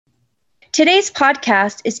Today's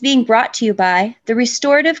podcast is being brought to you by the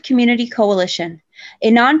Restorative Community Coalition, a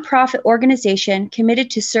nonprofit organization committed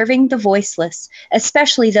to serving the voiceless,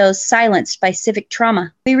 especially those silenced by civic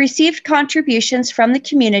trauma. We received contributions from the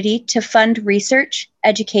community to fund research,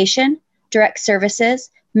 education, direct services,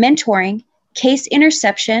 mentoring, case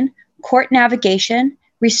interception, court navigation,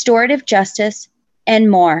 restorative justice, and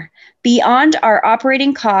more. Beyond our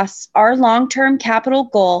operating costs, our long-term capital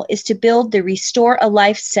goal is to build the Restore a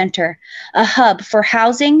Life Center, a hub for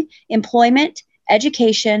housing, employment,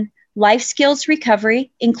 education, life skills recovery,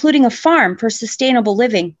 including a farm for sustainable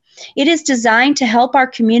living. It is designed to help our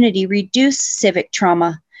community reduce civic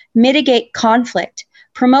trauma, mitigate conflict,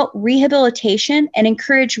 promote rehabilitation, and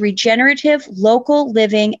encourage regenerative local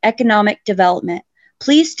living economic development.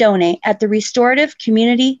 Please donate at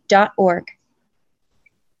therestorativecommunity.org.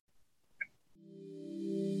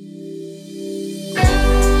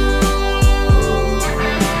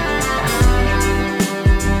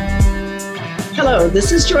 Hello,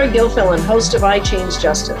 this is Joy Gilfilen, host of iChange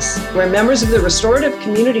Justice, where members of the Restorative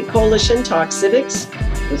Community Coalition talk civics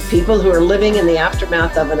with people who are living in the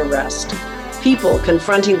aftermath of an arrest. People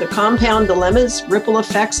confronting the compound dilemmas, ripple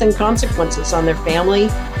effects, and consequences on their family,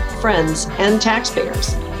 friends, and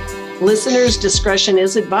taxpayers. Listeners' discretion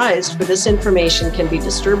is advised, for this information can be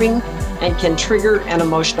disturbing and can trigger an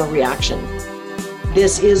emotional reaction.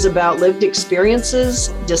 This is about lived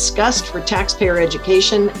experiences discussed for taxpayer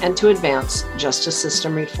education and to advance justice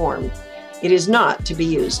system reform. It is not to be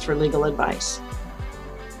used for legal advice.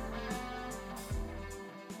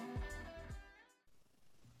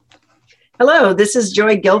 Hello, this is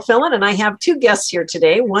Joy Gilfilen, and I have two guests here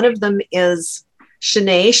today. One of them is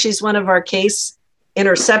Chene. She's one of our Case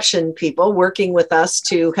Interception people working with us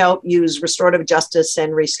to help use restorative justice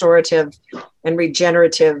and restorative and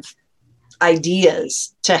regenerative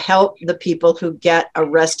ideas to help the people who get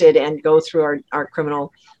arrested and go through our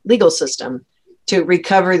criminal legal system to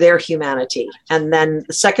recover their humanity. And then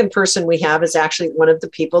the second person we have is actually one of the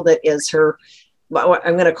people that is her,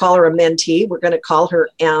 I'm going to call her a mentee. We're going to call her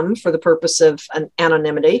M for the purpose of an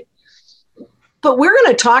anonymity. But we're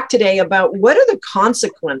going to talk today about what are the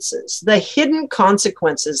consequences, the hidden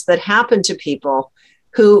consequences that happen to people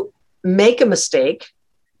who make a mistake,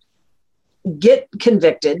 get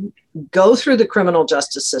convicted, go through the criminal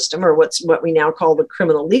justice system, or what we now call the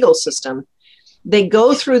criminal legal system. They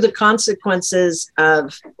go through the consequences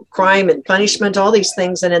of crime and punishment, all these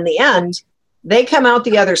things. And in the end, they come out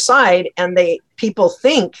the other side and people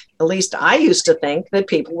think, at least I used to think, that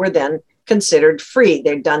people were then considered free.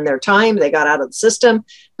 They'd done their time, they got out of the system.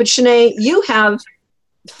 But Chene, you have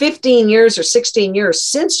 15 years or 16 years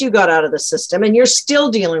since you got out of the system, and you're still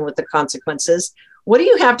dealing with the consequences. What do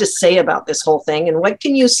you have to say about this whole thing? And what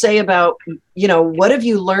can you say about, what have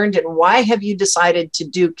you learned and why have you decided to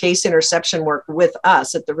do case interception work with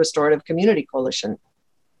us at the Restorative Community Coalition?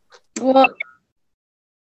 Well,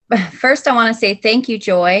 first I want to say thank you,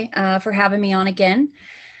 Joy, for having me on again.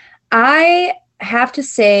 I have to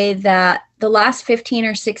say that the last 15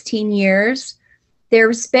 or 16 years,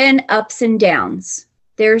 there's been ups and downs.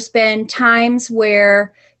 There's been times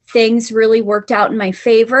where things really worked out in my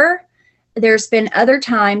favor. There's been other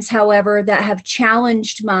times, however, that have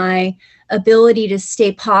challenged my ability to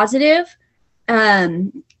stay positive.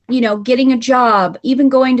 Getting a job, even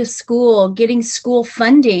going to school, getting school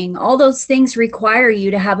funding, all those things require you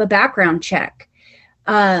to have a background check.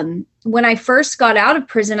 When I first got out of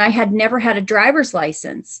prison, I had never had a driver's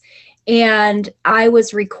license, and I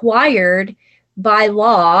was required by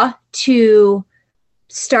law to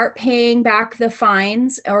start paying back the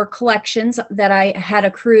fines or collections that I had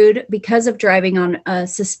accrued because of driving on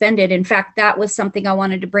suspended. In fact, that was something I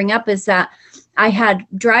wanted to bring up, is that I had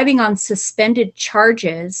driving on suspended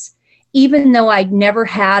charges, even though I'd never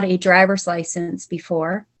had a driver's license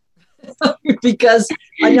before. Because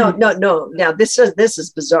no. Now this is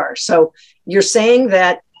bizarre. So you're saying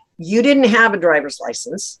that you didn't have a driver's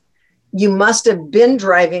license. You must have been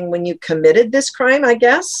driving when you committed this crime, I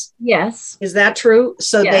guess? Yes. Is that true?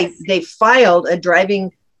 So yes. They filed a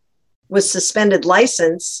driving with suspended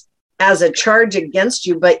license as a charge against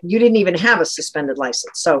you, but you didn't even have a suspended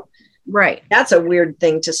license. So right. That's a weird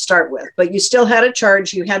thing to start with. But you still had a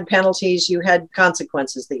charge, you had penalties, you had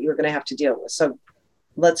consequences that you were going to have to deal with. So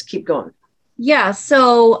let's keep going. Yeah.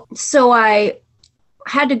 So I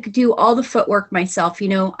had to do all the footwork myself.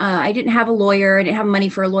 I didn't have a lawyer. I didn't have money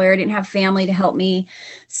for a lawyer. I didn't have family to help me.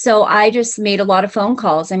 So I just made a lot of phone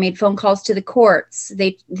calls. I made phone calls to the courts.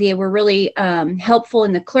 They were really helpful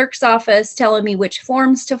in the clerk's office, telling me which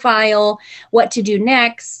forms to file, what to do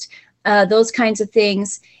next, those kinds of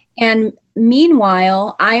things. And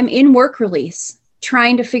meanwhile, I'm in work release.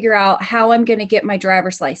 trying to figure out how I'm going to get my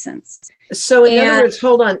driver's license. So in other words,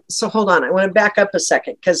 hold on. I want to back up a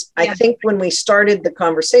second, because I think when we started the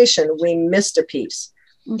conversation, we missed a piece.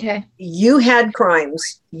 Okay. You had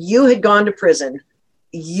crimes. You had gone to prison.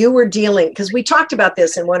 You were dealing, because we talked about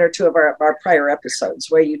this in one or two of our prior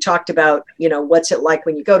episodes, where you talked about, what's it like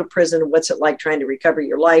when you go to prison? What's it like trying to recover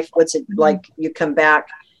your life? What's it like you come back?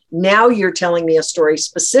 Now you're telling me a story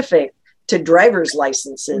specific to driver's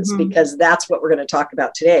licenses, because that's what we're going to talk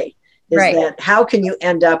about today. Is that how can you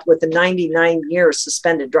end up with a 99-year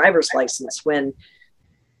suspended driver's license when,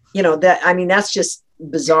 that's just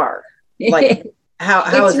bizarre. Like,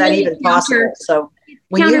 how is that even possible? So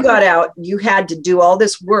when you got out, you had to do all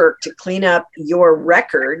this work to clean up your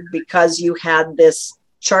record because you had this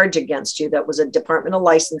charge against you that was a Department of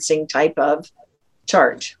Licensing type of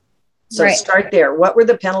charge. So start there. What were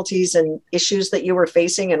the penalties and issues that you were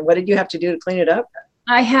facing, and what did you have to do to clean it up?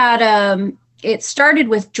 I had, it started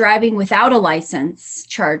with driving without a license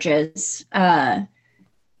charges, and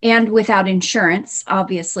without insurance,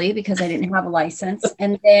 obviously, because I didn't have a license.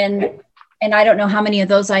 And I don't know how many of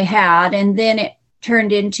those I had. And then it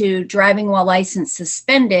turned into driving while license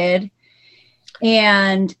suspended.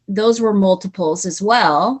 And those were multiples as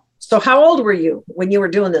well. So how old were you when you were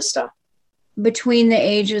doing this stuff? Between the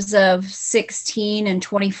ages of 16 and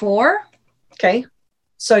 24. Okay.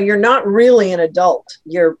 So you're not really an adult,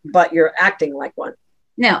 but you're acting like one.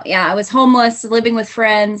 No, yeah, I was homeless, living with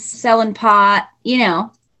friends, selling pot,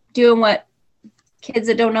 doing what kids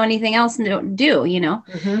that don't know anything else and don't do,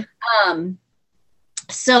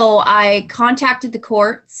 So I contacted the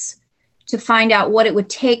courts to find out what it would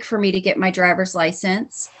take for me to get my driver's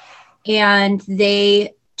license. And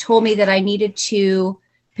they told me that I needed to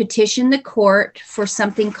petition the court for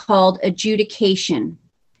something called adjudication.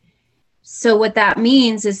 So what that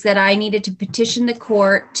means is that I needed to petition the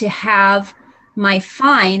court to have my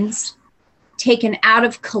fines taken out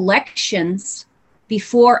of collections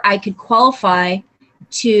before I could qualify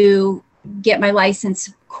to get my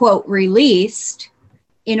license, quote, released,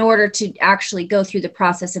 in order to actually go through the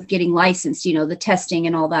process of getting licensed, the testing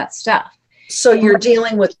and all that stuff. So you're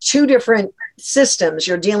dealing with two different systems.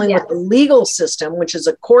 You're dealing with the legal system, which is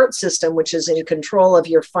a court system, which is in control of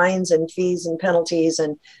your fines and fees and penalties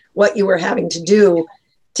and what you were having to do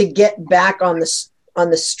to get back on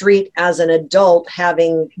the street as an adult,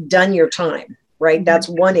 having done your time, right? That's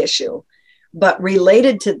one issue. But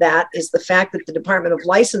related to that is the fact that the Department of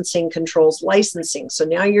Licensing controls licensing. So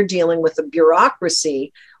now you're dealing with a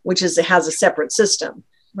bureaucracy, which has a separate system.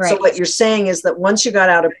 Right. So what you're saying is that once you got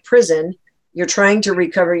out of prison, you're trying to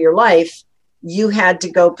recover your life. You had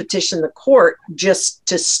to go petition the court just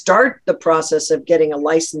to start the process of getting a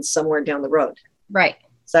license somewhere down the road. Right.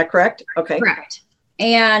 Is that correct? Okay. Correct.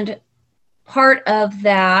 And part of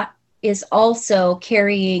that is also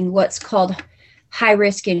carrying what's called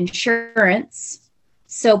high-risk insurance.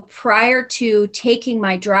 So prior to taking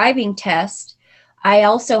my driving test, I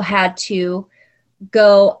also had to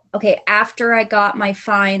go, after I got my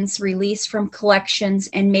fines released from collections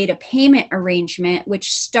and made a payment arrangement,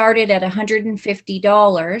 which started at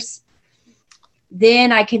 $150,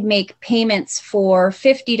 then I could make payments for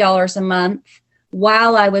 $50 a month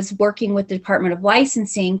while I was working with the Department of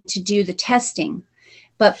Licensing to do the testing.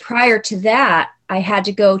 But prior to that, I had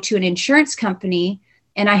to go to an insurance company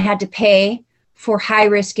and I had to pay for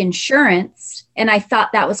high-risk insurance. And I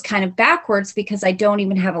thought that was kind of backwards because I don't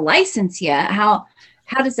even have a license yet. How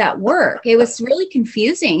does that work? It was really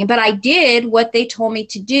confusing, but I did what they told me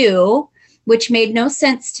to do, which made no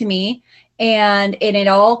sense to me. And it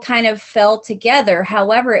all kind of fell together.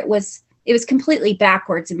 However, it was completely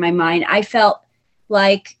backwards in my mind. I felt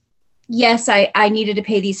like, yes, I needed to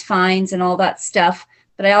pay these fines and all that stuff,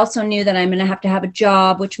 but I also knew that I'm going to have a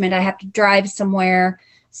job, which meant I have to drive somewhere.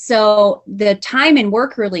 So the time and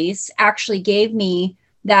work release actually gave me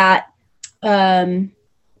that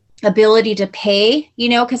ability to pay,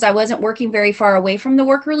 because I wasn't working very far away from the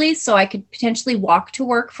work release, so I could potentially walk to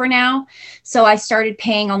work for now. So I started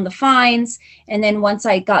paying on the fines. And then once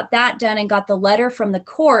I got that done and got the letter from the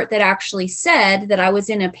court that actually said that I was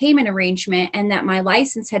in a payment arrangement and that my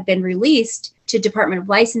license had been released to Department of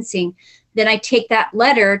Licensing, then I take that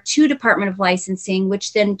letter to Department of Licensing,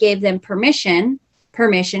 which then gave them permission,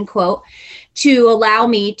 quote, to allow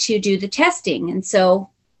me to do the testing. And so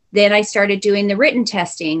then I started doing the written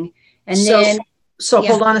testing. And So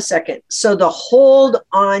hold on a second. So the hold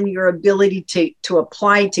on your ability to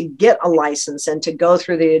apply to get a license and to go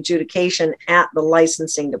through the adjudication at the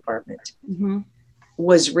licensing department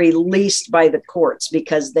was released by the courts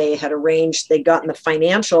because they had arranged, they'd gotten the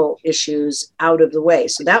financial issues out of the way.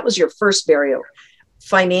 So that was your first barrier.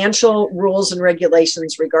 financial rules and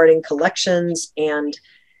regulations regarding collections and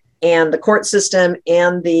the court system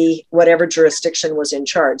and the whatever jurisdiction was in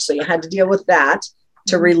charge. So you had to deal with that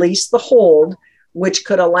to release the hold, which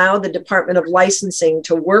could allow the Department of Licensing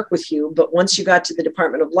to work with you. But once you got to the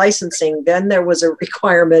Department of Licensing, then there was a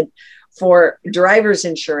requirement for driver's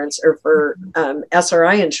insurance or for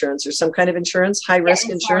SRI insurance or some kind of insurance, high risk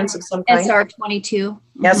insurance of some kind. SR22.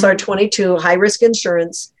 SR22, high risk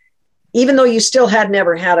insurance. Even though you still had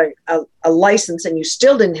never had a license and you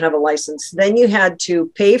still didn't have a license, then you had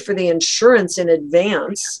to pay for the insurance in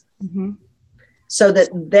advance so that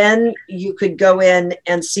then you could go in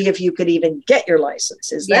and see if you could even get your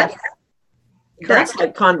license. Is that? That's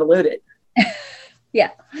like convoluted.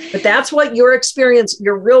 Yeah. But that's what your experience,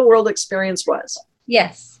 your real world experience was.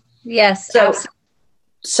 Yes. Yes.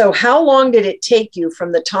 So how long did it take you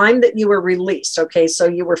from the time that you were released? Okay, so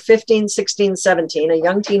you were 15, 16, 17, a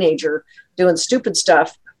young teenager doing stupid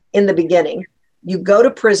stuff in the beginning. You go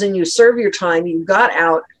to prison, you serve your time, you got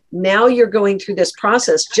out. Now you're going through this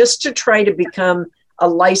process just to try to become a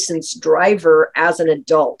licensed driver as an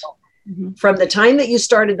adult. From the time that you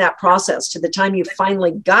started that process to the time you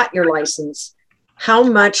finally got your license, how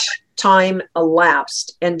much time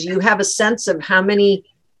elapsed? And do you have a sense of how many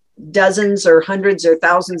dozens or hundreds or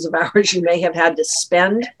thousands of hours you may have had to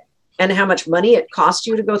spend and how much money it cost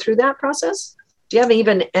you to go through that process? Do you have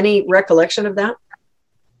even any recollection of that?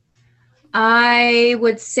 I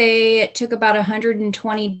would say it took about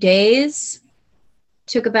 120 days.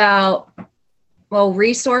 Took about,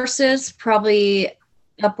 resources, probably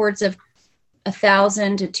upwards of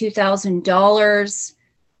 $1,000 to $2,000.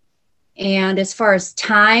 And as far as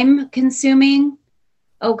time consuming,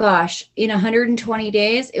 oh gosh, in 120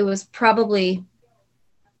 days, it was probably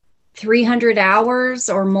 300 hours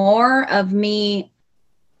or more of me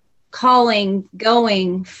calling,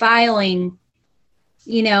 going, filing,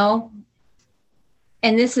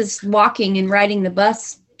 and this is walking and riding the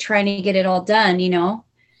bus, trying to get it all done,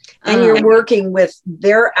 And you're working with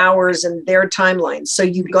their hours and their timelines. So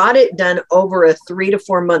you got it done over a 3 to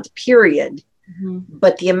 4 month period.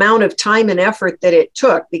 But the amount of time and effort that it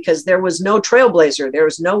took, because there was no trailblazer, there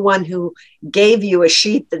was no one who gave you a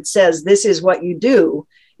sheet that says, this is what you do.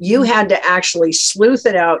 You had to actually sleuth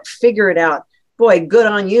it out, figure it out. Boy, good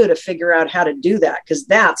on you to figure out how to do that, because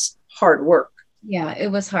that's hard work. Yeah, it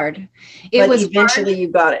was hard. But eventually you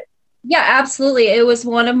got it. Yeah, absolutely. It was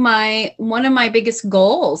one of my biggest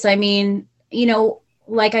goals. I mean,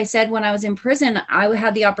 like I said, when I was in prison, I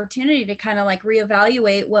had the opportunity to kind of like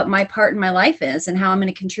reevaluate what my part in my life is and how I'm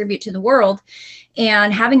going to contribute to the world.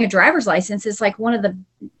 And having a driver's license is like one of the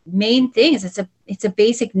main things. It's a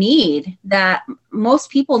basic need that most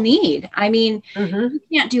people need. I mean, you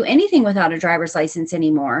can't do anything without a driver's license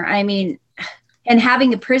anymore. I mean, and having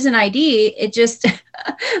the prison ID,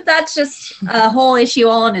 that's just a whole issue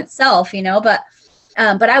all in itself, but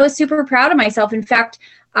I was super proud of myself. In fact,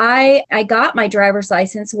 I got my driver's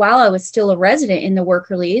license while I was still a resident in the work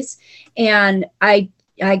release. And I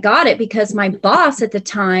got it because my boss at the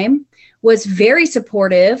time was very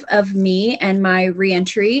supportive of me and my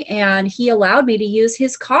reentry. And he allowed me to use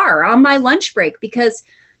his car on my lunch break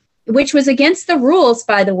which was against the rules,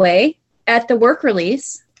 by the way, at the work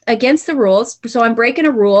release, against the rules. So I'm breaking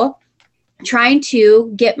a rule, trying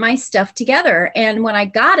to get my stuff together. And when I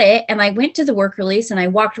got it and I went to the work release and I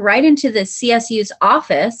walked right into the CSU's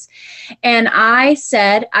office and I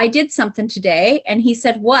said, I did something today. And he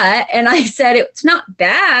said, what? And I said, it's not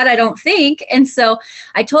bad, I don't think. And so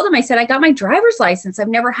I told him, I said, I got my driver's license. I've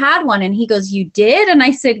never had one. And he goes, you did? And I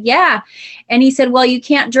said, yeah. And he said, well, you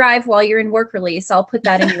can't drive while you're in work release. I'll put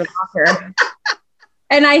that in your locker.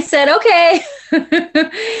 And I said, okay.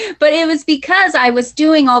 But it was because I was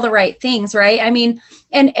doing all the right things, right? I mean,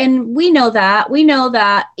 and we know that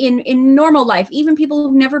in normal life, even people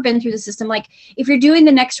who've never been through the system, like if you're doing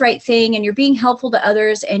the next right thing and you're being helpful to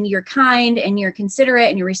others and you're kind and you're considerate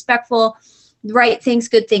and you're respectful, right things,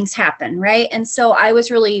 good things happen, right? And so I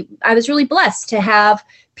was really blessed to have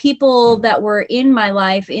people that were in my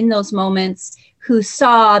life in those moments who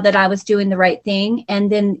saw that I was doing the right thing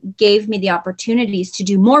and then gave me the opportunities to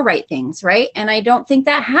do more right things, right? And I don't think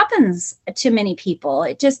that happens to many people.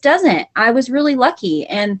 It just doesn't. I was really lucky.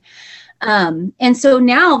 And so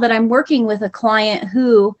now that I'm working with a client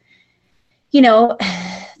who,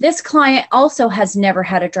 this client also has never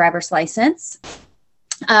had a driver's license.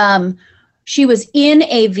 She was in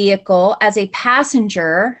a vehicle as a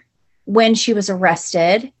passenger when she was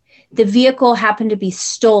arrested. The vehicle happened to be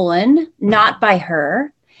stolen, not by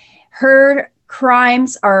her. Her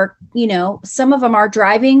crimes are, some of them are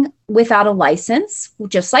driving without a license,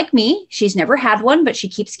 just like me. She's never had one, but she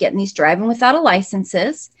keeps getting these driving without a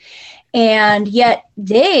licenses. And yet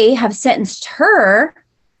they have sentenced her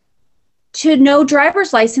to no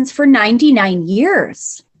driver's license for 99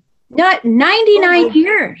 years. Not 99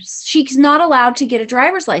 years. She's not allowed to get a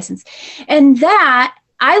driver's license. And that,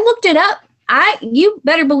 I looked it up. You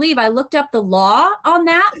better believe I looked up the law on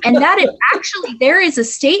that. And that is actually, there is a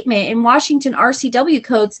statement in Washington RCW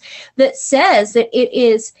codes that says that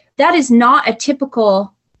that is not a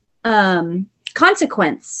typical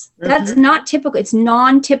consequence. That's not typical. It's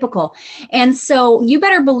non-typical. And so you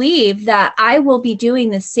better believe that I will be doing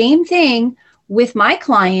the same thing with my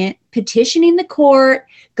client, petitioning the court,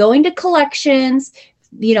 going to collections,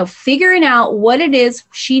 figuring out what it is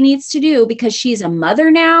she needs to do, because she's a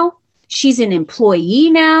mother now. She's an employee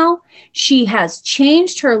now. She has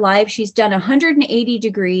changed her life. She's done 180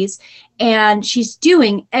 degrees, and she's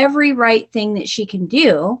doing every right thing that she can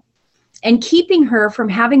do. And keeping her from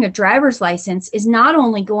having a driver's license is not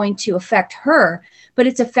only going to affect her, but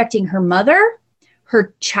it's affecting her mother,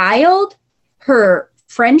 her child, her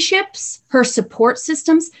friendships, her support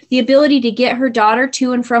systems, the ability to get her daughter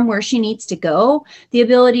to and from where she needs to go, the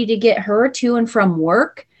ability to get her to and from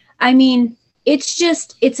work. I mean, it's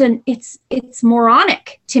just, it's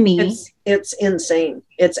moronic to me. It's insane.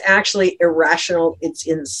 It's actually irrational. It's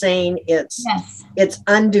insane. It's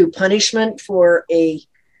undue punishment for a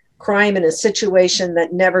crime in a situation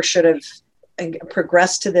that never should have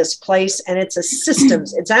progressed to this place. And it's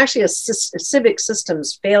actually a civic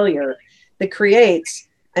systems failure that creates,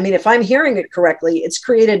 if I'm hearing it correctly, it's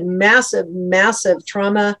created massive, massive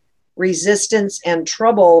trauma, resistance, and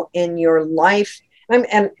trouble in your life.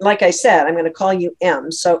 And like I said, I'm going to call you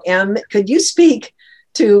M. So M, could you speak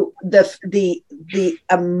to the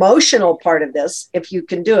emotional part of this, if you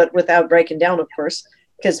can do it without breaking down, of course,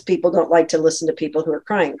 because people don't like to listen to people who are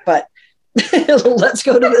crying, but let's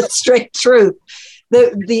go to the straight truth.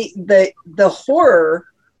 The horror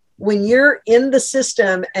when you're in the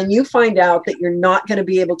system and you find out that you're not going to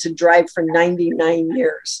be able to drive for 99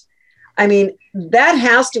 years. That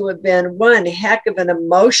has to have been one heck of an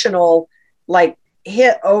emotional,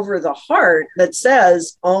 hit over the heart that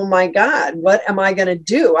says, oh my God, what am I going to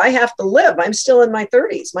do? I have to live. I'm still in my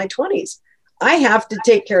 30s, my 20s. I have to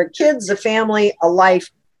take care of kids, a family, a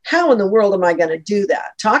life. How in the world am I going to do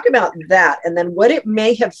that? Talk about that. And then what it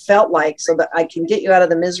may have felt like, so that I can get you out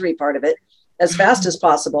of the misery part of it as fast as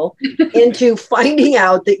possible, into finding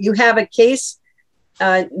out that you have a case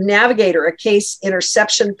navigator, a case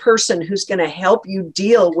interception person who's going to help you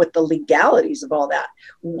deal with the legalities of all that.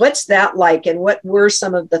 What's that like? And what were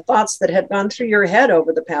some of the thoughts that had gone through your head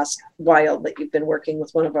over the past while that you've been working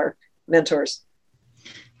with one of our mentors?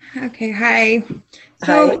 Okay. Hi.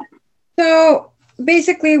 So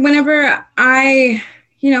basically, whenever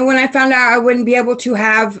when I found out I wouldn't be able to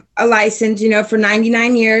have a license, for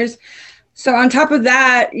 99 years. So on top of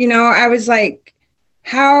that, I was like,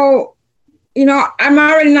 how, I'm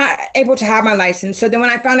already not able to have my license. So then when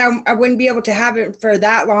I found out I wouldn't be able to have it for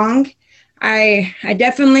that long, I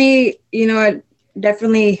definitely, it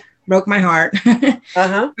definitely broke my heart.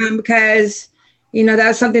 Because, that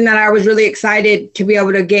was something that I was really excited to be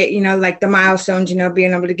able to get, the milestones,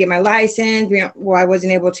 being able to get my license. I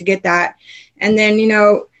wasn't able to get that. And then,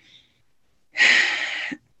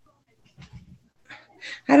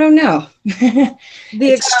 I don't know.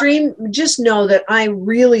 The extreme, just know that I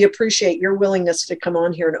really appreciate your willingness to come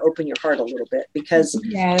on here and open your heart a little bit, because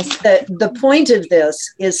the point of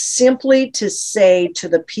this is simply to say to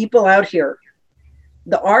the people out here,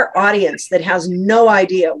 our audience that has no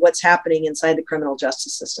idea what's happening inside the criminal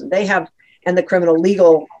justice system, and the criminal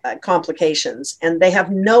legal complications, and they have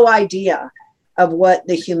no idea of what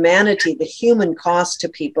the human cost to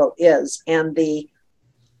people is, and the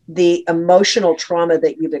emotional trauma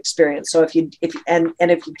that you've experienced. So if you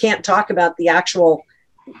can't talk about the actual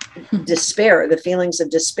despair, the feelings of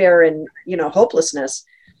despair and, hopelessness,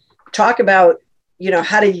 talk about,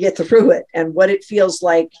 how did you get through it and what it feels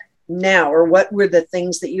like now, or what were the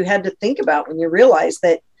things that you had to think about when you realized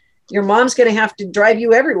that your mom's going to have to drive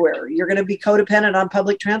you everywhere. You're going to be codependent on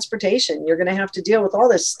public transportation. You're going to have to deal with all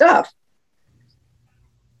this stuff.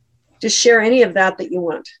 Just share any of that you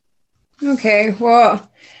want. Okay. Well,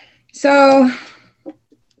 so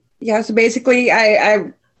basically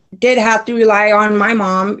I did have to rely on my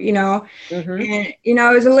mom, and,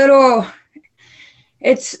 it was a little,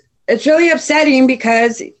 it's really upsetting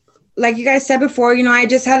because, like you guys said before, I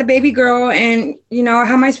just had a baby girl, and, how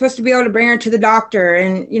am I supposed to be able to bring her to the doctor?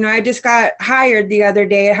 And, I just got hired the other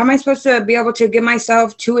day. How am I supposed to be able to get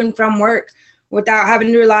myself to and from work without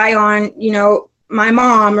having to rely on, my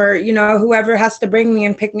mom or, whoever has to bring me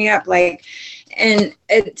and pick me up. Like, and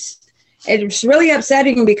it's really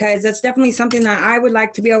upsetting because that's definitely something that I would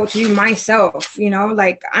like to be able to do myself.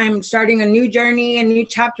 Like I'm starting a new journey, a new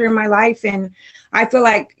chapter in my life. And I feel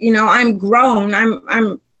like, I'm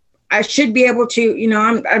grown. I should be able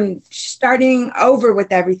to, I'm starting over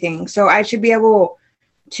with everything. So I should be able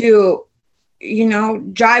to,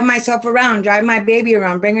 drive myself around, drive my baby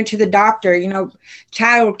around, bring her to the doctor,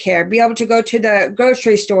 childcare, be able to go to the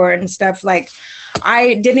grocery store and stuff. Like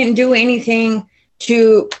I didn't do anything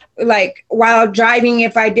to, like, while driving.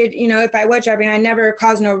 If I did, if I was driving, I never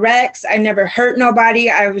caused no wrecks. I never hurt nobody.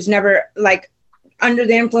 I was never like under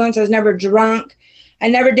the influence. I was never drunk. I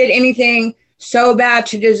never did anything so bad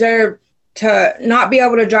to deserve to not be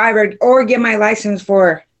able to drive or get my license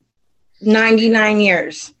for 99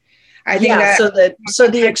 years. I think so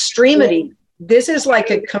the extremity, this is like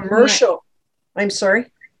a commercial. I'm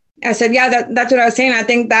sorry. I said, yeah, that's what I was saying. I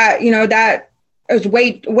think that, that is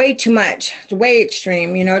way too much. It's way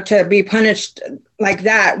extreme, to be punished like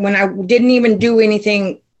that when I didn't even do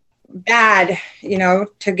anything bad,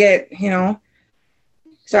 to get,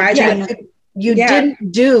 so I think you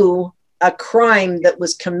didn't do a crime that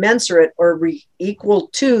was commensurate or equal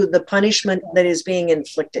to the punishment that is being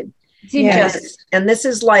inflicted. Yes. And this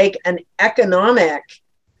is like an economic,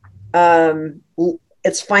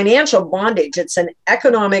 it's financial bondage. It's an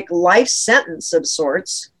economic life sentence of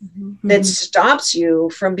sorts that stops you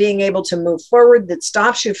from being able to move forward, that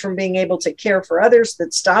stops you from being able to care for others,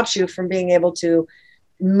 that stops you from being able to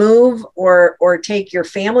move or take your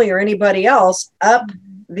family or anybody else up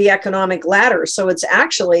the economic ladder. So it's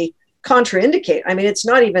actually contraindicated. I mean, it's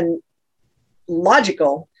not even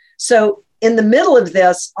logical. So in the middle of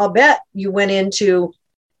this, I'll bet you went into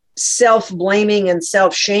self-blaming and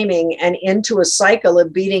self-shaming and into a cycle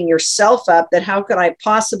of beating yourself up that how could I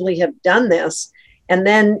possibly have done this? And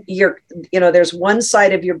then there's one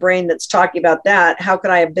side of your brain that's talking about that. How could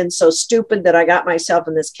I have been so stupid that I got myself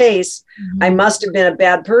in this case? I must have been a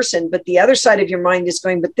bad person. But the other side of your mind is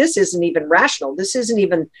going, but this isn't even rational. This isn't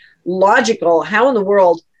even logical.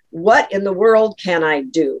 What in the world can I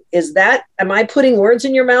do? Am I putting words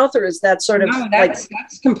in your mouth, or is that sort of that's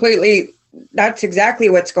that's exactly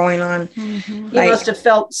what's going on. You must have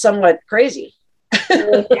felt somewhat crazy.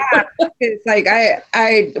 Yeah, it's like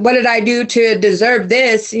I what did I do to deserve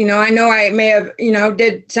this? I know I may have,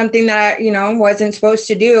 did something that, wasn't supposed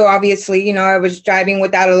to do. Obviously, I was driving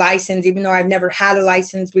without a license, even though I've never had a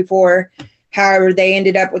license before. However, they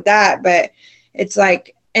ended up with that. But it's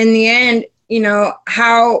like, in the end,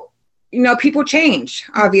 how, people change,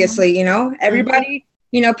 obviously, everybody,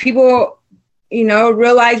 people,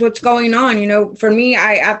 realize what's going on. For me,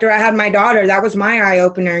 after I had my daughter, that was my eye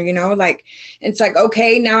opener, like, it's like,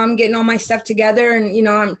 okay, now I'm getting all my stuff together and,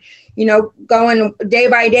 I'm, going day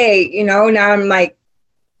by day, now I'm like,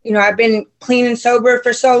 I've been clean and sober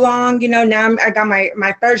for so long, now I got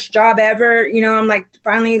my first job ever, I'm like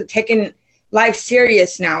finally taking life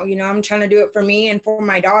serious now. I'm trying to do it for me and for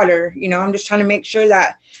my daughter. I'm just trying to make sure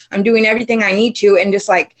that I'm doing everything I need to, and just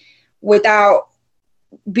like without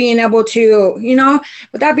being able to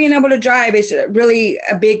drive is really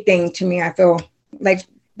a big thing to me. I feel like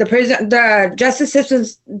the justice system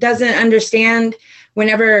doesn't understand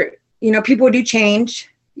whenever, people do change,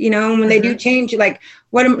 and when they do change, like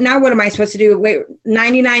what am I supposed to do? Wait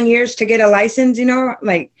 99 years to get a license,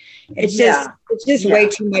 like it's just way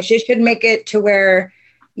too much. It should make it to where,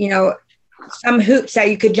 some hoops that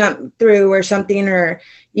you could jump through or something, or,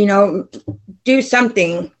 do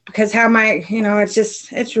something, because how am I,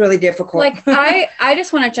 it's really difficult. Like, I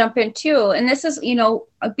just want to jump in too. And this is,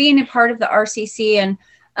 being a part of the RCC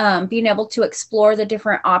and being able to explore the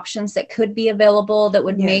different options that could be available that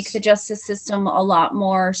would make the justice system a lot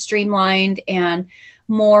more streamlined and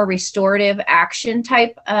more restorative action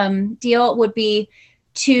type deal would be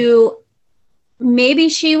to maybe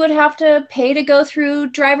she would have to pay to go through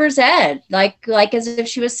driver's ed, like as if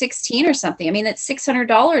she was 16 or something. I mean, it's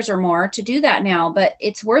 $600 or more to do that now, but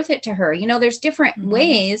it's worth it to her. There's different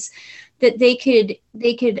ways that they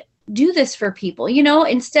could do this for people,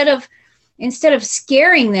 instead of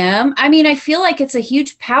scaring them. I mean, I feel like it's a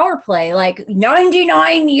huge power play, like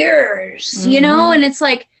 99 years, and it's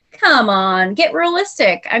like, come on, get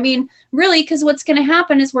realistic. I mean, really, because what's going to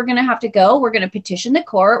happen is we're going to petition the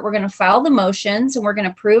court, we're going to file the motions, and we're going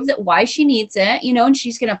to prove that why she needs it, and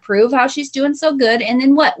she's going to prove how she's doing so good. And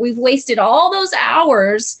then what? We've wasted all those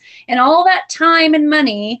hours and all that time and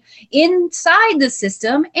money inside the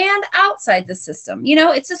system and outside the system.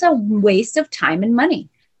 It's just a waste of time and money.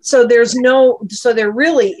 So there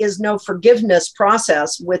really is no forgiveness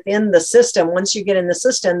process within the system. Once you get in the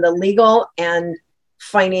system, the legal and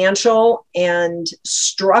financial and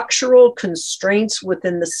structural constraints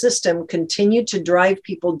within the system continue to drive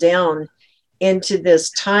people down into this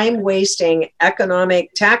time wasting,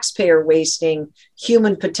 economic, taxpayer wasting,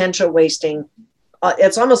 human potential wasting.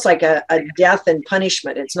 It's almost like a death and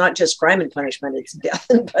punishment. It's not just crime and punishment, it's death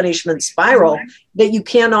and punishment spiral that you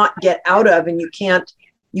cannot get out of, and you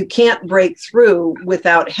can't break through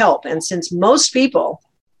without help. And since most people,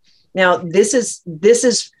 now this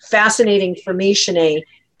is fascinating for me, Chene,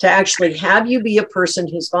 to actually have you be a person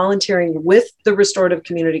who's volunteering with the Restorative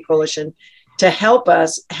Community Coalition to help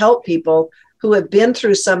people who have been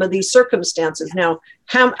through some of these circumstances. Now,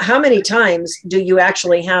 how many times do you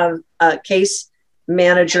actually have a case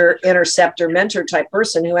manager, interceptor, mentor type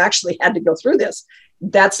person who actually had to go through this?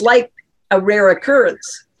 That's like a rare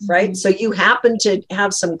occurrence, right? Mm-hmm. So you happen to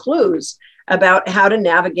have some clues about how to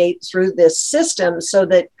navigate through this system so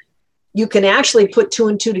that you can actually put 2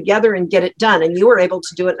 and 2 together and get it done. And you were able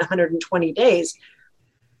to do it in 120 days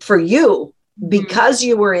for you because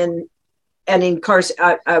you were in an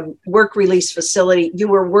work release facility. You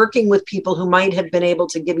were working with people who might have been able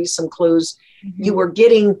to give you some clues. Mm-hmm. You were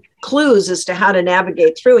getting clues as to how to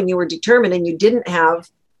navigate through, and you were determined, and you'd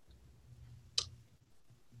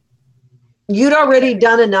already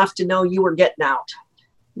done enough to know you were getting out,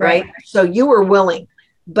 right? So you were willing.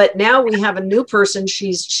 But now we have a new person.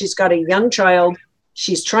 She's got a young child.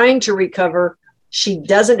 She's trying to recover. She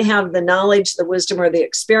doesn't have the knowledge, the wisdom, or the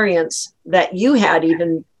experience that you had,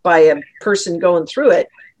 even by a person going through it,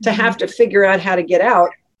 to have to figure out how to get out.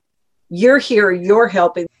 You're here, you're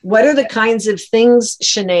helping. What are the kinds of things,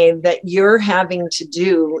 Chene, that you're having to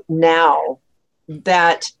do now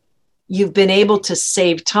that you've been able to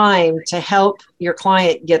save time to help your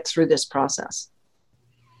client get through this process?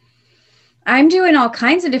 I'm doing all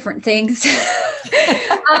kinds of different things.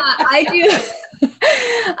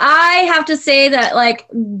 I have to say that, like,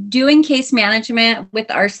 doing case management with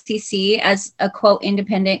RCC as a quote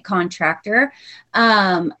independent contractor /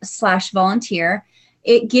 volunteer,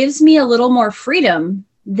 it gives me a little more freedom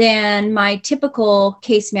than my typical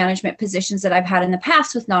case management positions that I've had in the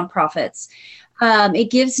past with nonprofits. It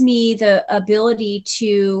gives me the ability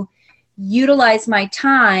to utilize my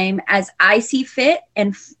time as I see fit,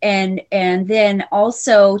 and then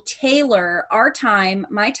also tailor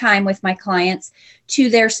my time with my clients to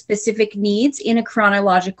their specific needs in a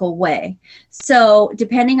chronological way. So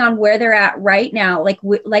depending on where they're at right now, like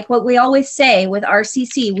what we always say with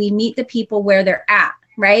RCC, we meet the people where they're at,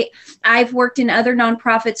 right? I've worked in other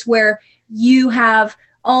nonprofits where you have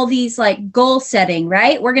all these like goal setting,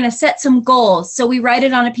 right? We're going to set some goals. So we write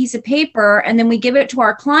it on a piece of paper and then we give it to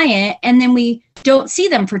our client, and then we don't see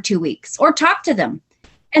them for 2 weeks or talk to them.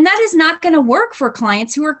 And that is not going to work for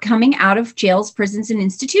clients who are coming out of jails, prisons, and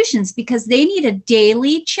institutions, because they need a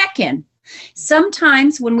daily check-in.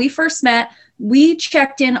 Sometimes when we first met, we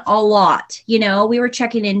checked in a lot. We were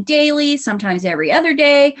checking in daily, sometimes every other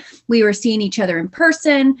day. We were seeing each other in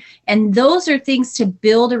person. And those are things to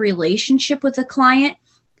build a relationship with a client.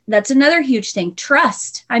 That's another huge thing.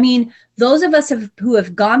 Trust. I mean, those of us who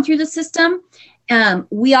have gone through the system,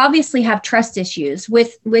 we obviously have trust issues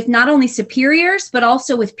with not only superiors, but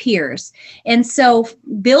also with peers. And so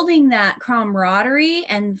building that camaraderie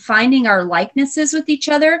and finding our likenesses with each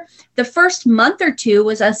other, the first month or two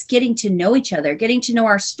was us getting to know each other, getting to know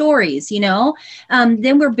our stories,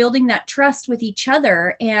 then we're building that trust with each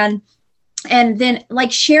other. And then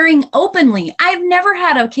like sharing openly. I've never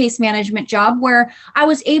had a case management job where I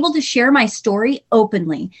was able to share my story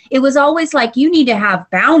openly. It was always like, you need to have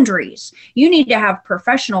boundaries. You need to have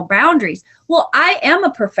professional boundaries. Well, I am a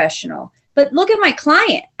professional, but look at my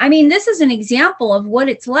client. I mean, this is an example of what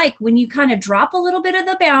it's like when you kind of drop a little bit of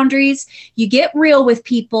the boundaries, you get real with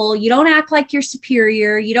people. You don't act like you're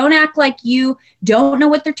superior. You don't act like you don't know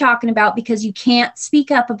what they're talking about because you can't speak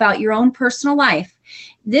up about your own personal life.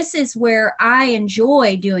 This is where I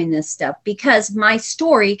enjoy doing this stuff, because my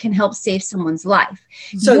story can help save someone's life.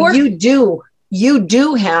 So you do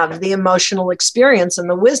have the emotional experience and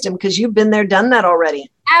the wisdom, because you've been there, done that already.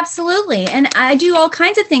 Absolutely. And I do all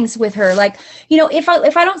kinds of things with her. Like, if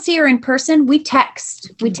I don't see her in person, we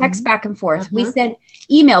text back and forth. Mm-hmm. We send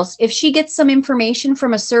emails. If she gets some information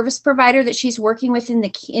from a service provider that she's working with in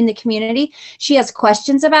the community, she has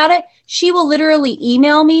questions about it, she will literally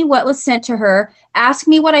email me what was sent to her, ask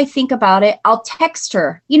me what I think about it. I'll text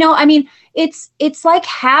her. It's like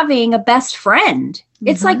having a best friend.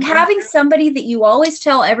 It's like having somebody that you always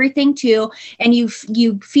tell everything to, and you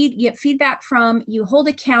get feedback from, you hold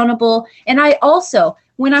accountable. And I also,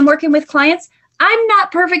 when I'm working with clients, I'm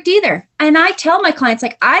not perfect either. And I tell my clients,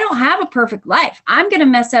 like, I don't have a perfect life. I'm going to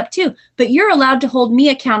mess up too, but you're allowed to hold me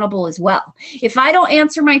accountable as well. If I don't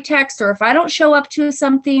answer my text or if I don't show up to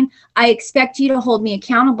something, I expect you to hold me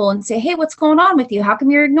accountable and say, hey, what's going on with you? How come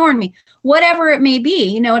you're ignoring me? Whatever it may be,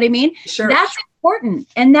 you know what I mean? Sure. That's important.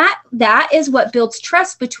 And that is what builds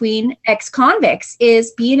trust between ex-convicts,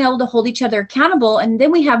 is being able to hold each other accountable. And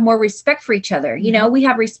then we have more respect for each other. You know, we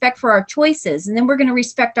have respect for our choices, and then we're going to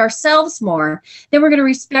respect ourselves more. Then we're going to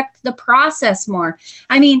respect the process more.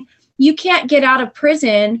 I mean, you can't get out of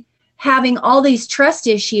prison having all these trust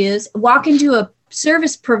issues, walk into a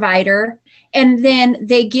service provider, and then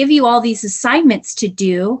they give you all these assignments to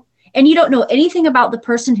do. And you don't know anything about the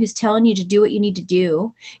person who's telling you to do what you need to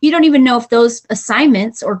do. You don't even know if those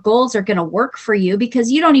assignments or goals are going to work for you, because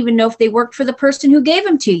you don't even know if they worked for the person who gave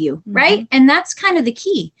them to you, right? And that's kind of the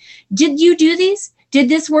key. Did you do these? Did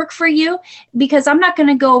this work for you? Because I'm not going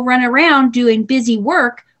to go run around doing busy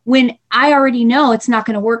work when I already know it's not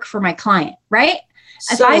going to work for my client, right?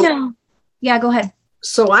 If I know, yeah, go ahead.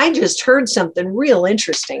 So I just heard something real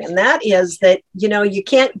interesting, and that is that, you know, you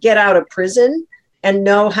can't get out of prison and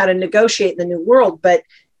know how to negotiate in the new world. But,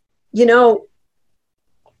 you know,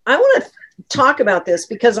 I want to talk about this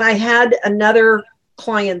because I had another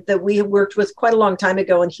client that we worked with quite a long time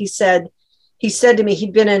ago. And he said to me,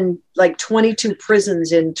 he'd been in like 22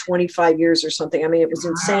 prisons in 25 years or something. I mean, it was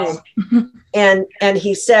insane. And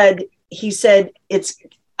he said, it's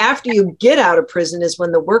after you get out of prison is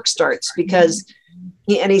when the work starts, because,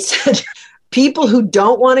 and he said, people who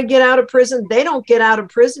don't want to get out of prison, they don't get out of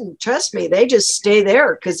prison. Trust me, they just stay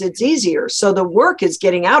there because it's easier. So the work is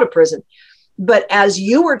getting out of prison. But as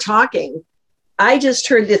you were talking, I just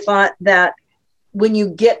heard the thought that when you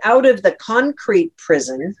get out of the concrete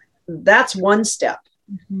prison, that's one step.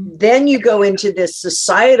 Then you go into this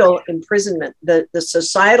societal imprisonment, the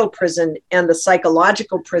societal prison and the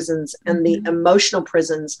psychological prisons and the emotional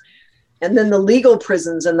prisons. And then the legal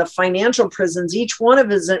prisons and the financial prisons, each one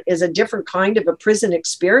of is a different kind of a prison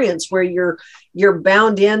experience where you're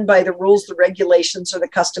bound in by the rules, the regulations, or the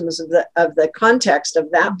customs of the context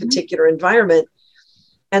of that particular environment.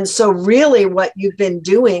 And so really what you've been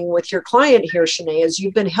doing with your client here, Chene, is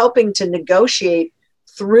you've been helping to negotiate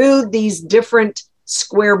through these different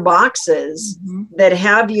square boxes that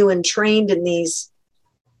have you entrained in these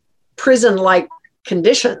prison-like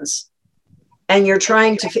conditions. And you're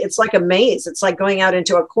trying to, it's like a maze. It's like going out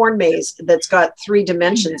into a corn maze that's got 3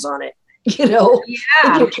 dimensions on it, you know,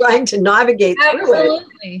 and you're trying to navigate through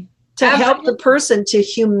it to help the person to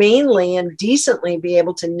humanely and decently be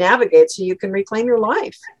able to navigate so you can reclaim your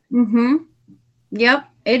life. Yep,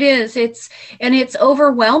 it is. It's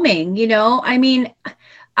overwhelming, you know, I mean,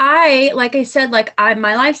 like I said,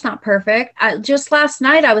 my life's not perfect. Just last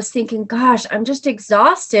night, I was thinking, gosh, I'm just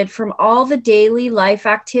exhausted from all the daily life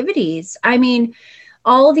activities. I mean,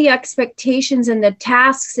 all the expectations and the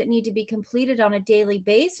tasks that need to be completed on a daily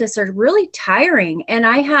basis are really tiring. And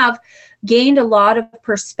I have gained a lot of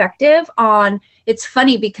perspective on, it's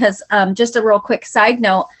funny because just a real quick side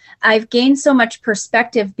note, I've gained so much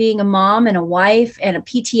perspective being a mom and a wife and a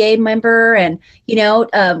PTA member and, you know,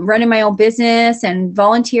 running my own business and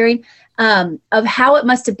volunteering, of how it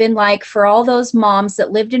must have been like for all those moms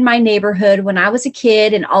that lived in my neighborhood when I was a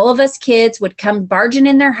kid, and all of us kids would come barging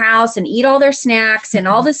in their house and eat all their snacks and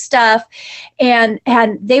all this stuff. And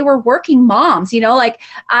they were working moms, you know, like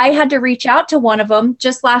I had to reach out to one of them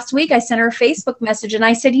just last week. I sent her a Facebook message and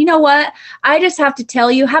I said, you know what, I just have to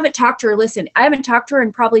tell you, I haven't talked to her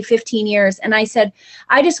in probably 15 years. And I said,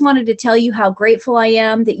 I just wanted to tell you how grateful I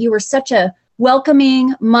am that you were such a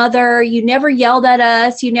welcoming mother. You never yelled at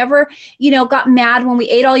us. You never, you know, got mad when we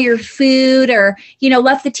ate all your food or, you know,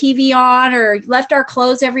 left the TV on or left our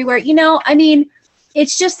clothes everywhere. You know, I mean,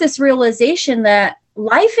 it's just this realization that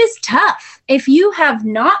life is tough. If you have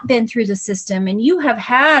not been through the system and you have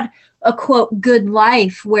had a quote good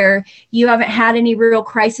life where you haven't had any real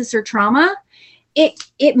crisis or trauma,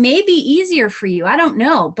 it may be easier for you. I don't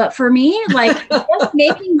know. But for me, like just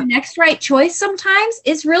making the next right choice sometimes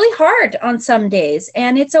is really hard on some days.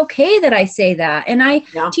 And it's okay that I say that. And I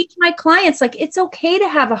teach my clients, like, it's okay to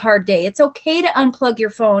have a hard day. It's okay to unplug your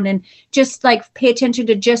phone and just like pay attention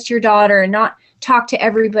to just your daughter and not talk to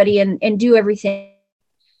everybody and do everything.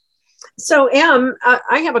 So, Em,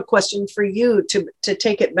 I have a question for you to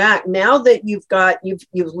take it back. Now that you've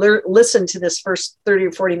listened to this first 30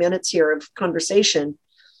 or 40 minutes here of conversation,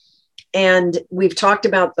 and we've talked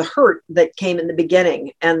about the hurt that came in the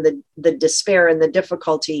beginning and the despair and the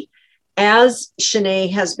difficulty, as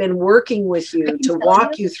Chene has been working with you to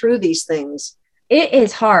walk you through these things. It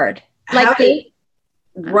is hard.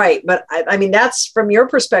 Right. But I mean, that's from your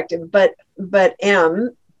perspective, but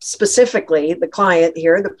M, specifically the client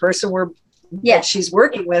here, the person that she's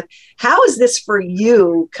working with, how is this for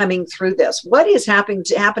you coming through this? What is happening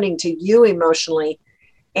to you emotionally?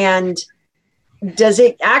 And does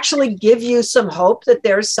it actually give you some hope that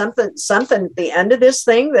there's something at the end of this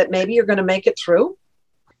thing that maybe you're going to make it through?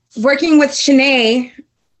 Working with Chene,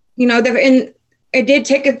 it did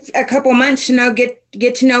take a couple months to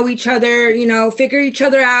get to know each other, figure each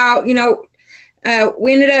other out. We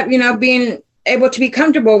ended up, being able to be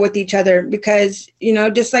comfortable with each other because,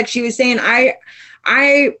 just like she was saying,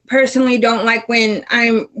 I personally don't like when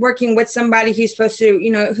I'm working with somebody who's supposed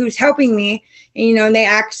to, who's helping me, and they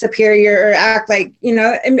act superior or act like,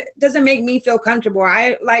 it doesn't make me feel comfortable.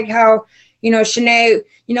 I like how, Chene,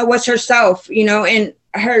 was herself, and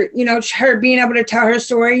her, her being able to tell her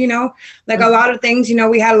story, like a lot of things,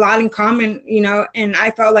 we had a lot in common, and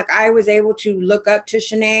I felt like I was able to look up to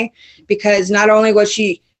Chene because not only was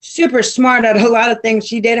she super smart at a lot of things,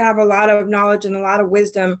 she did have a lot of knowledge and a lot of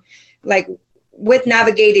wisdom, like with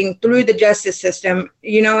navigating through the justice system,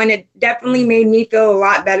 and it definitely made me feel a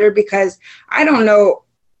lot better because I don't know,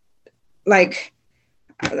 like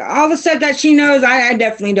all the stuff that she knows, I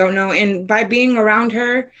definitely don't know. And by being around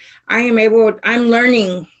her, I'm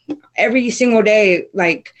learning every single day.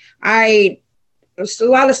 Like there's a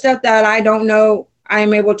lot of stuff that I don't know.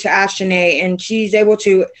 I'm able to ask Chene and she's able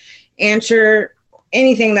to answer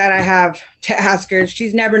anything that I have to ask her.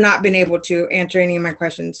 She's never not been able to answer any of my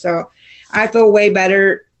questions. So I feel way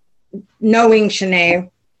better knowing Chene,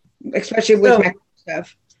 especially with my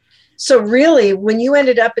stuff. So really, when you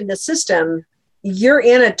ended up in the system, you're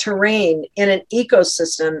in a terrain, in an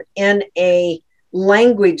ecosystem, in a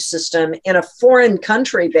language system, in a foreign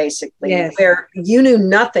country, basically, where you knew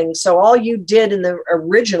nothing. So all you did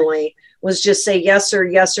originally was just say, yes, sir,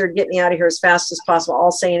 get me out of here as fast as possible.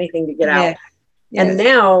 I'll say anything to get out. Yes. And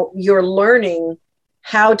now you're learning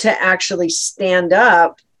how to actually stand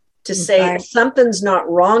up to say something's not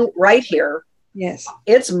right here. Yes.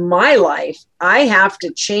 It's my life. I have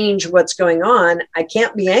to change what's going on. I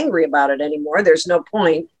can't be angry about it anymore. There's no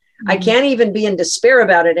point. I can't even be in despair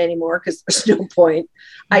about it anymore because there's no point.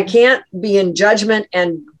 I can't be in judgment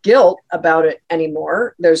and guilt about it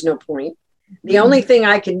anymore. There's no point. The only thing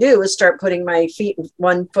I can do is start putting my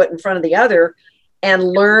one foot in front of the other and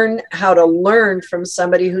learn how to learn from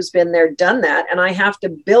somebody who's been there, done that. And I have to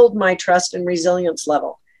build my trust and resilience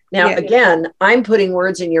level. Now, again, I'm putting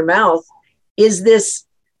words in your mouth. Is this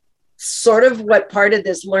sort of what part of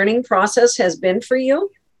this learning process has been for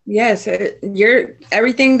you? Yes,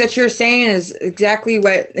 everything that you're saying is exactly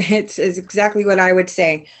what I would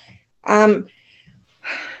say. What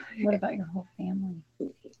about your whole family?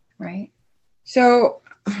 Right. So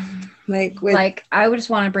I would just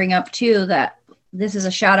want to bring up too that this is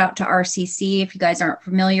a shout out to RCC. If you guys aren't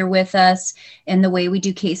familiar with us and the way we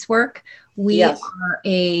do casework, we are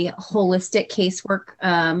a holistic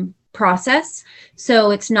casework process.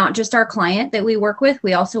 So it's not just our client that we work with.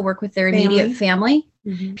 We also work with their immediate family,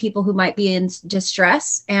 people who might be in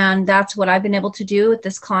distress. And that's what I've been able to do with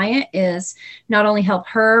this client is not only help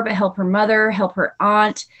her, but help her mother, help her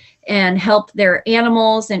aunt, and help their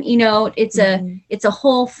animals. And, it's a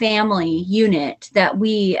whole family unit that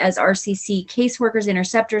we as RCC caseworkers,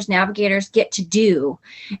 interceptors, navigators get to do.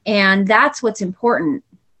 And that's what's important.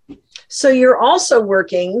 So you're also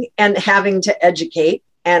working and having to educate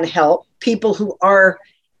and help people who are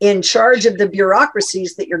in charge of the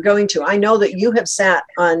bureaucracies that you're going to. I know that you have sat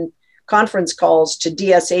on conference calls to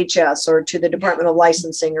DSHS or to the Department of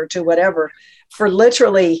Licensing or to whatever for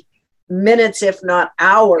literally minutes, if not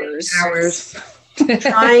hours,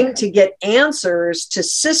 trying to get answers to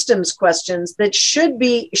systems questions that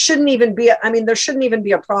shouldn't even be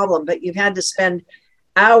a problem, but you've had to spend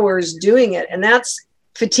hours doing it. And that's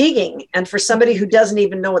fatiguing. And for somebody who doesn't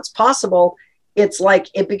even know it's possible, it's like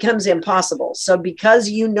it becomes impossible. So because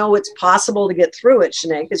it's possible to get through it,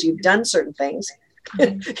 Chene, because you've done certain things,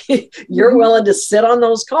 you're willing to sit on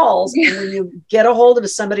those calls. And when you get a hold of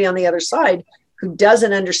somebody on the other side who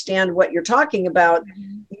doesn't understand what you're talking about,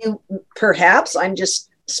 I'm just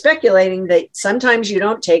speculating that sometimes you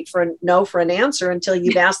don't take for an answer until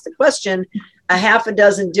you've asked the question a half a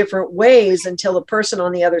dozen different ways until the person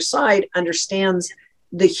on the other side understands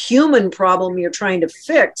the human problem you're trying to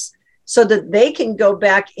fix so that they can go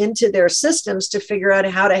back into their systems to figure out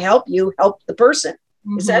how to help the person.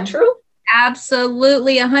 Is that true?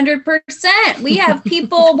 Absolutely, 100%. We have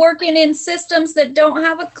people working in systems that don't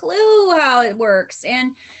have a clue how it works.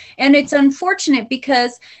 And it's unfortunate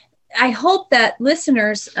because I hope that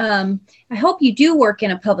listeners, I hope you do work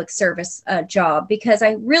in a public service job, because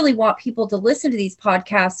I really want people to listen to these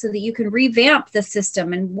podcasts so that you can revamp the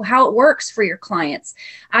system and how it works for your clients.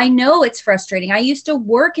 I know it's frustrating. I used to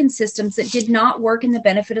work in systems that did not work in the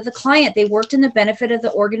benefit of the client. They worked in the benefit of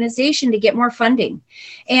the organization to get more funding.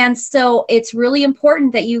 And so it's really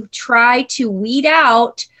important that you try to weed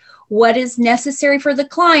out what is necessary for the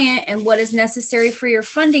client and what is necessary for your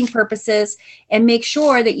funding purposes, and make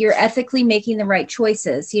sure that you're ethically making the right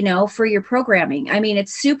choices, for your programming. I mean,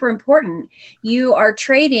 it's super important. You are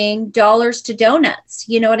trading dollars to donuts.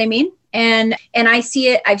 You know what I mean? And I see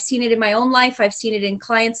it. I've seen it in my own life. I've seen it in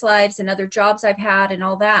clients' lives and other jobs I've had and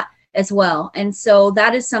all that as well. And so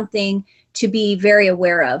that is something to be very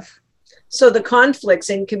aware of. So the conflicts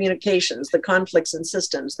in communications, the conflicts in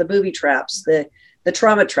systems, the booby traps, the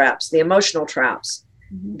trauma traps, the emotional traps,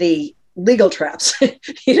 the legal traps.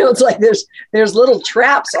 It's like there's little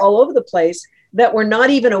traps all over the place that we're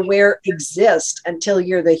not even aware exist until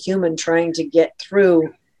you're the human trying to get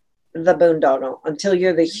through the boondoggle, until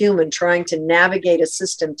you're the human trying to navigate a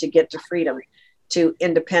system to get to freedom, to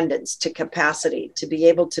independence, to capacity, to be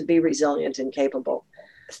able to be resilient and capable.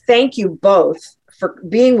 Thank you both for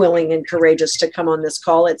being willing and courageous to come on this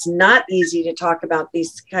call. It's not easy to talk about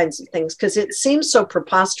these kinds of things because it seems so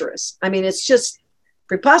preposterous. I mean, it's just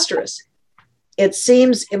preposterous. It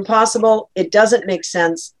seems impossible. It doesn't make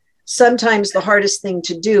sense. Sometimes the hardest thing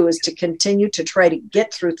to do is to continue to try to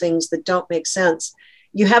get through things that don't make sense.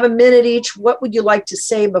 You have a minute each. What would you like to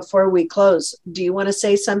say before we close? Do you want to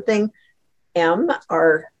say something? Em,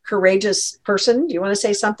 our courageous person, do you want to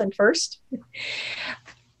say something first?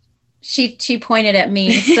 She pointed at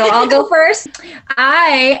me, so I'll go first.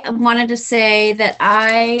 I wanted to say that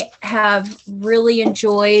I have really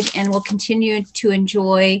enjoyed and will continue to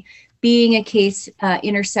enjoy being a case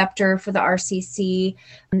interceptor for the RCC.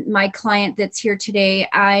 My client that's here today,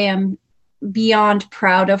 I am beyond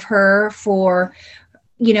proud of her for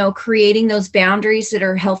creating those boundaries that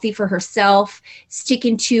are healthy for herself,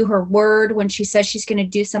 sticking to her word. When she says she's going to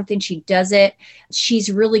do something, she does it.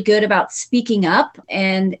 She's really good about speaking up.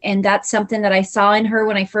 And that's something that I saw in her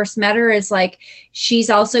when I first met her, is like,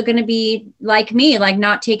 she's also going to be like me, like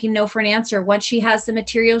not taking no for an answer. Once she has the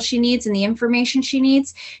material she needs and the information she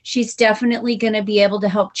needs, she's definitely going to be able to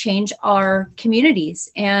help change our communities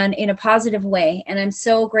and in a positive way. And I'm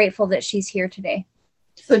so grateful that she's here today.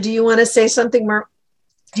 So do you want to say something more?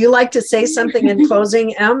 Do you like to say something in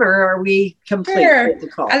closing, Em, or are we complete with the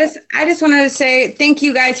call? I just wanted to say thank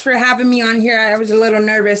you guys for having me on here. I was a little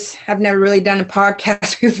nervous. I've never really done a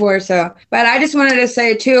podcast before, but I just wanted to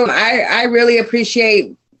say too, I really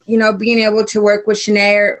appreciate, being able to work with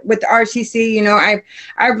Chene with the RCC.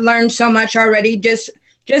 I've learned so much already just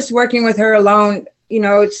working with her alone.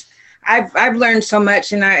 I've learned so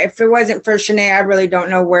much, and if it wasn't for Chene, I really don't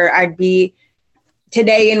know where I'd be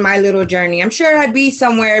today in my little journey. I'm sure I'd be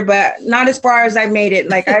somewhere, but not as far as I've made it.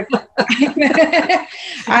 Like I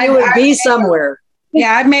would be somewhere.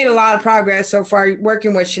 Yeah, I've made a lot of progress so far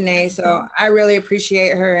working with Chene. So I really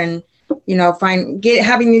appreciate her, and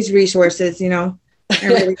having these resources.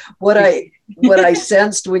 Really what I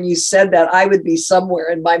sensed when you said that, I would be somewhere,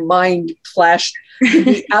 and my mind flashed to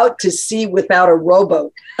be out to sea without a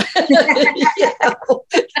rowboat.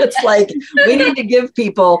 It's like we need to give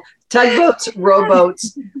people tugboats,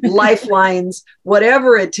 rowboats, lifelines,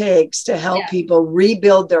 whatever it takes to help people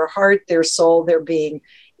rebuild their heart, their soul, their being.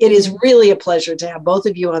 It is really a pleasure to have both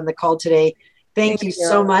of you on the call today. Thank you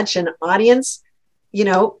so much. And audience,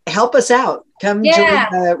 help us out. Come join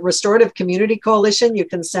the Restorative Community Coalition. You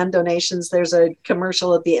can send donations. There's a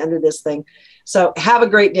commercial at the end of this thing. So have a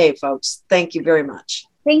great day, folks. Thank you very much.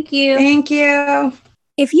 Thank you. Thank you.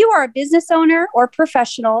 If you are a business owner or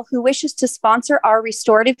professional who wishes to sponsor our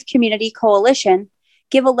Restorative Community Coalition,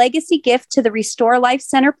 give a legacy gift to the Restore Life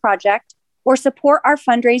Center project, or support our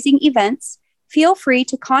fundraising events, feel free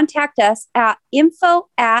to contact us at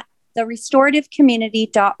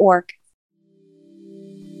info@therestorativecommunity.org.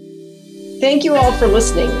 Thank you all for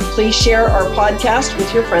listening. Please share our podcast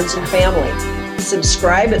with your friends and family.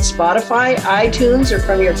 Subscribe at Spotify, iTunes, or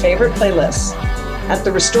from your favorite playlists. At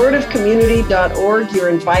therestorativecommunity.org, you're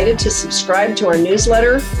invited to subscribe to our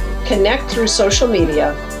newsletter, connect through social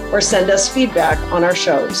media, or send us feedback on our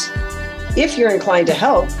shows. If you're inclined to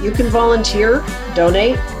help, you can volunteer,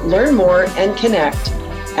 donate, learn more, and connect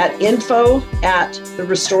at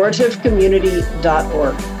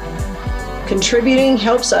info@therestorativecommunity.org. Contributing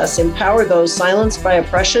helps us empower those silenced by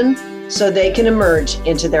oppression so they can emerge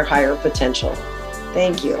into their higher potential.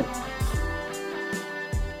 Thank you.